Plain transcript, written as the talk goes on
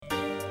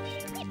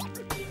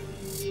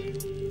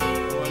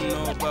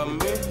but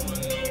me.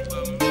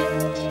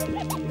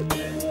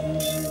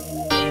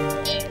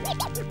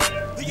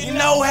 You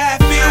know how I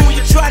feel when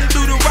you try to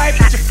do the right,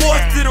 but you're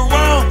forced to the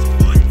wrong.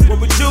 What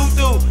would you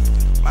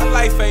do? My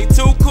life ain't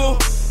too cool.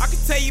 I can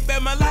tell you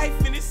about my life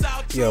and it's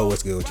all true. Yo,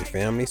 what's good with your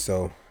family?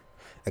 So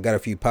I got a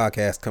few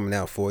podcasts coming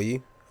out for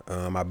you.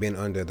 I've been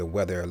under the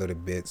weather a little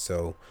bit,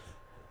 so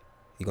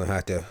you're going to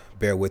have to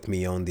bear with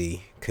me on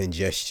the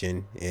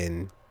congestion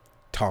and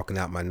talking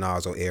out my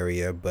nozzle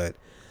area. But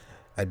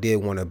I did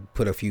want to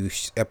put a few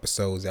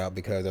episodes out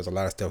because there's a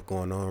lot of stuff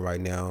going on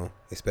right now,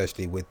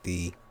 especially with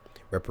the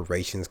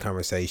reparations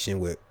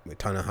conversation with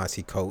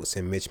Ta-Nehisi Coates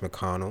and Mitch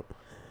McConnell,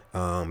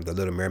 the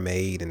Little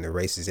Mermaid and the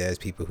racist ass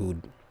people who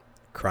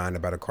crying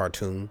about a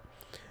cartoon,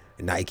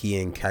 Nike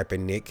and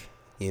Kaepernick,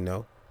 you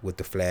know, with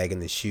the flag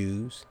and the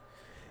shoes.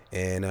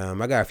 And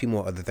I got a few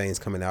more other things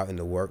coming out in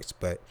the works,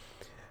 but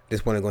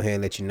just want to go ahead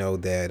and let you know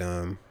that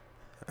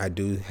I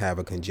do have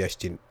a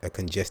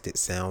congested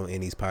sound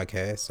in these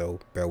podcasts, so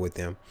bear with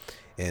them.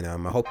 And I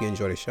hope you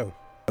enjoy the show.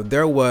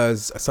 There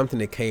was something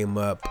that came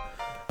up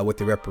with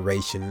the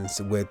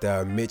reparations with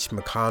Mitch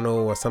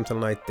McConnell or something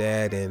like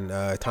that, and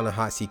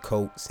Ta-Nehisi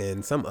Coates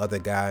and some other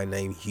guy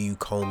named Hugh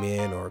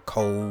Coleman or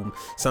Cole,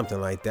 something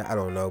like that. I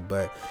don't know,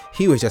 but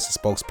he was just a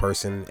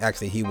spokesperson.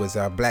 Actually, he was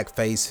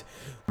blackface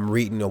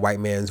reading a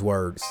white man's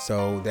words.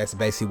 So that's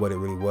basically what it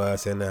really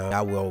was. And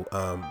I will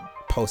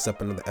post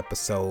up another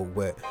episode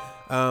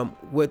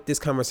with this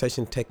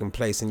conversation taking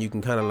place, and you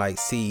can kind of like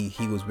see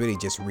he was really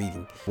just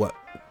reading what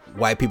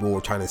white people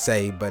were trying to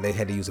say, but they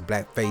had to use a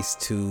black face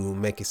to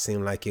make it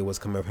seem like it was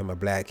coming from a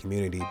black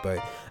community,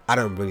 but I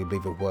don't really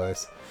believe it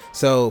was.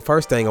 So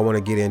first thing I want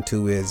to get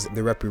into is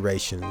the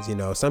reparations. You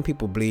know, some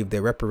people believe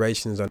that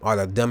reparations are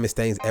the dumbest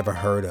things ever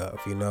heard of.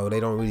 You know, they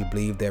don't really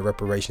believe that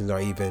reparations are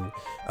even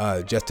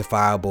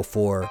justifiable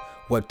for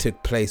what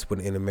took place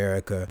in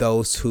America.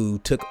 Those who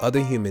took other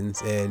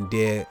humans and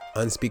did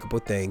unspeakable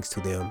things to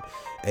them,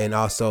 and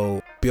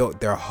also built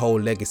their whole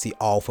legacy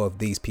off of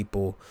these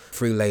people,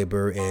 free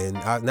labor, and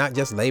not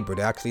just labor,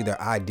 actually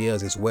their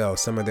ideas as well,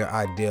 some of their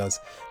ideas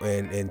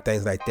and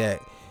things like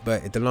that.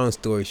 But the long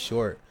story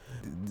short,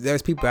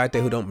 there's people out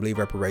there who don't believe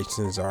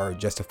reparations are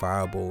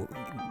justifiable.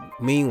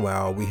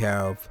 Meanwhile, we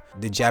have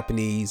the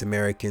Japanese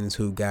Americans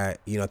who got,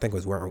 I think it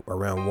was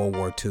around World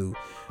War II.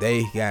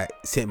 They got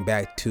sent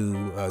back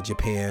to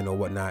Japan or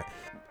whatnot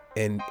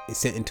and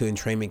sent into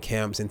internment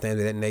camps and things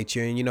of that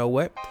nature. And you know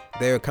what?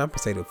 They were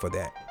compensated for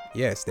that.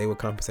 Yes, they were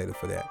compensated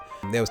for that.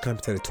 They was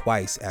compensated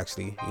twice,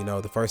 actually.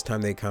 The first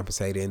time they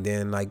compensated, and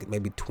then like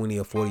maybe 20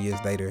 or 40 years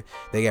later,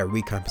 they got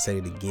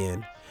recompensated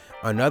again.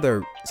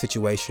 Another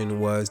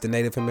situation was the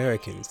Native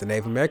Americans. The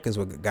Native Americans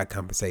got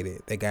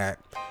compensated. They kind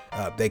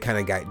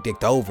of got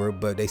dicked over,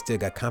 but they still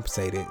got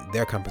compensated.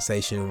 Their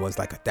compensation was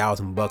like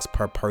 $1,000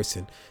 per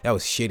person. That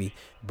was shitty.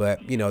 But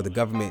the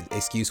government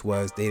excuse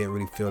was they didn't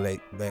really feel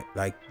like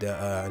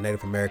the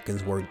Native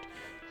Americans were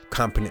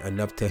competent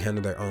enough to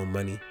handle their own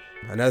money.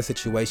 Another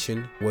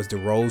situation was the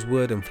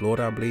Rosewood in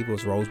Florida. I believe it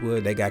was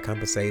Rosewood. They got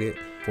compensated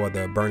for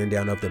the burning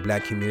down of the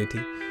black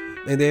community.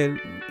 And then,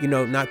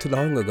 not too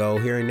long ago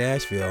here in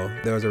Nashville,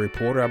 there was a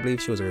reporter. I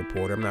believe she was a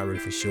reporter. I'm not really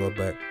for sure,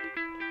 but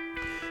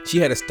she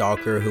had a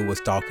stalker who was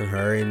stalking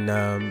her,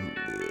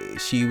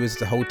 and she was at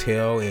the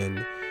hotel,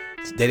 and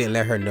they didn't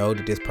let her know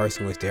that this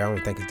person was there. I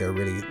don't think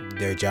it's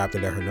their job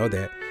to let her know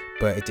that.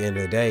 But at the end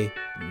of the day,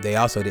 they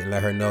also didn't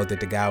let her know that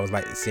the guy was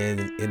like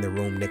sitting in the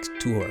room next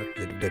to her,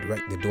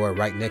 the door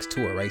right next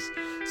to her, right?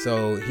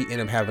 So he ended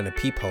up having a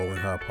peephole in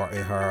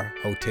her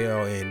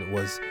hotel, and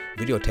was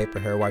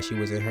videotaping her while she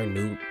was in her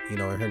in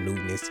her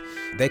nudeness.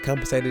 They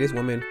compensated this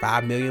woman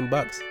 $5 million,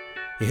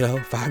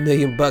 $5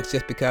 million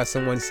just because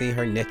someone seen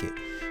her naked.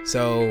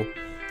 So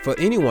for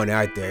anyone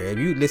out there, if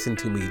you listen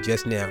to me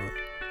just now,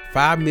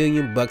 $5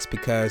 million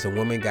because a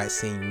woman got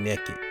seen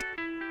naked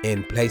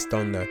and placed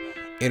on the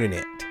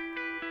internet,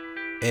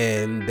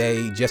 and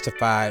they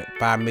justified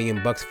 $5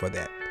 million for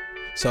that.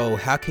 So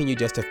how can you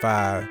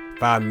justify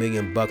 $5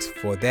 million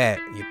for that?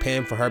 You're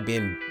paying for her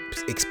being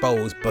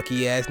exposed,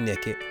 bucky ass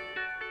naked,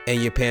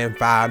 and you're paying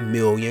 $5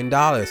 million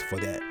for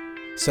that.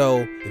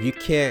 So if you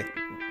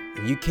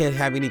can't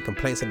have any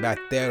complaints about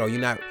that, or you're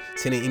not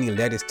sending any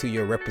letters to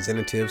your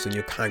representatives and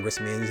your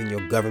congressmen and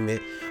your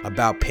government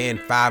about paying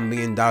 $5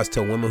 million to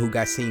a woman who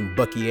got seen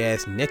bucky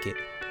ass naked,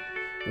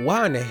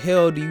 why in the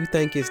hell do you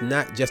think it's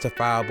not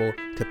justifiable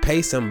to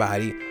pay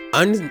somebody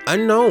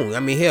unknown? I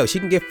mean, hell, she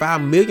can get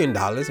 $5 million.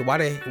 I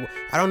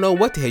don't know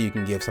what the hell you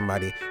can give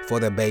somebody for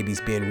their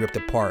babies being ripped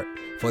apart,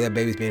 for their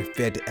babies being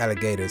fed to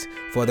alligators,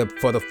 for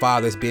the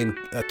fathers being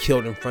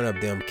killed in front of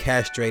them,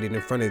 castrated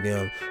in front of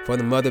them, for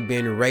the mother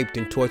being raped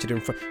and tortured in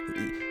front.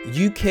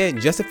 You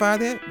can't justify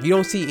that. You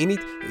don't see any,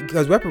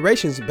 because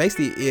reparations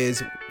basically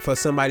is for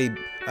somebody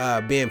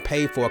being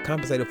paid for or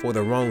compensated for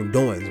the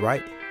wrongdoings,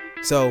 right?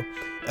 So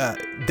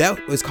that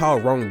was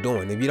called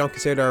wrongdoing. If you don't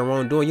consider that a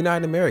wrongdoing, you're not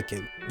an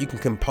American. You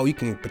can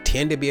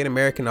pretend to be an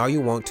American all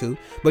you want to,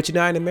 but you're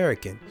not an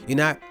American. You're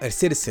not a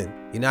citizen.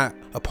 You're not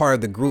a part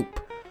of the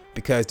group,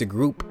 because the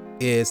group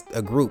is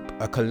a group,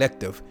 a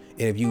collective.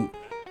 And if you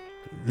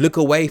look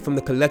away from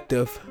the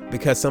collective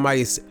because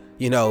somebody's,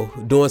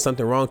 doing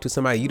something wrong to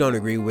somebody you don't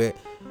agree with,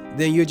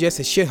 then you're just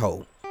a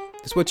shithole.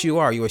 That's what you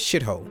are. You're a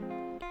shithole.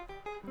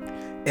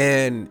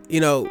 And,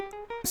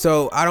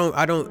 so I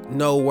don't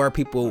know where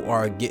people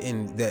are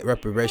getting that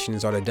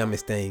reparations are the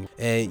dumbest thing.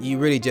 And you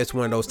really just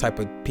one of those type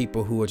of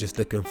people who are just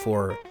looking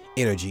for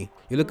energy.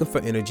 You're looking for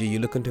energy.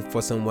 You're looking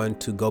for someone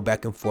to go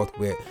back and forth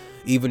with,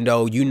 even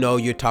though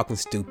you're talking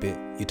stupid,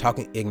 you're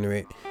talking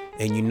ignorant,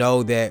 and you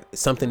know that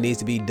something needs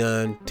to be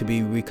done to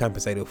be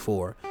recompensated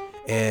for.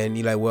 And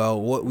you're like, well,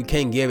 we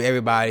can't give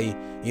everybody,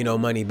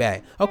 money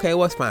back. Okay,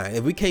 well, it's fine.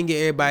 If we can't get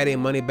everybody their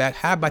money back,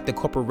 how about the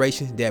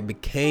corporations that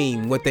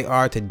became what they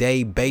are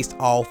today based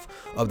off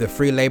of the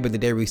free labor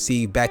that they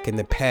received back in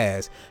the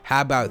past?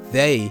 How about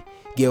they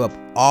give up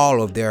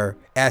all of their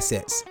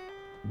assets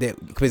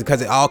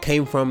because it all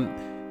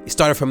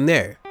started from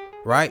there,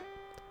 right?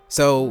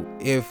 So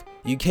if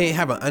you can't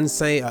have an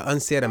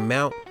unsaid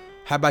amount,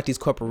 how about these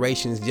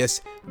corporations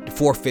just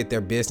forfeit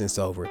their business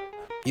over?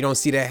 You don't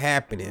see that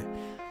happening.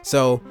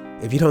 So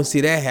if you don't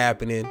see that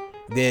happening,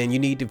 then you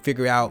need to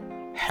figure out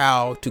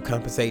how to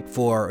compensate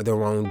for the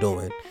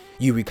wrongdoing.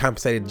 You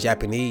recompensated the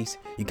Japanese,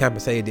 you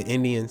compensated the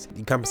Indians,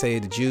 you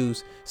compensated the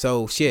Jews.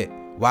 So shit,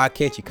 why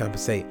can't you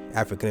compensate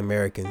African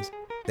Americans?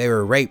 They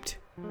were raped,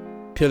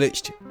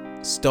 pillaged,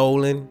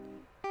 stolen.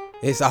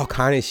 It's all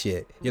kind of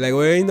shit. You're like,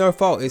 well, it ain't their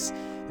fault. It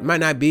might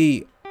not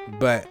be,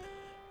 but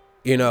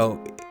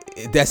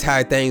that's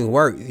how things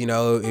work. If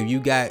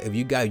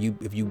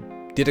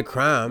you did a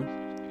crime,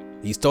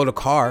 you stole a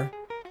car,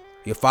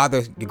 your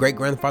great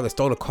grandfather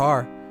stole a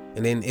car,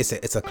 and then it's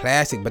a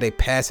classic, but they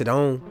pass it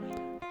on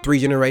 3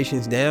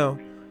 generations down,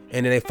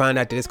 and then they find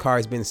out that this car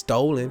has been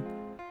stolen.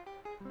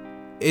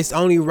 It's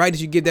only right that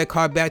you give that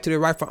car back to the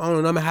rightful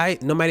owner,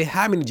 no matter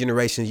how many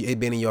generations it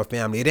been in your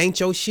family. It ain't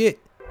your shit,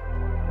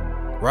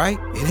 right?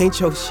 It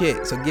ain't your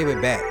shit, so give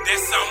it back.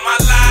 This on my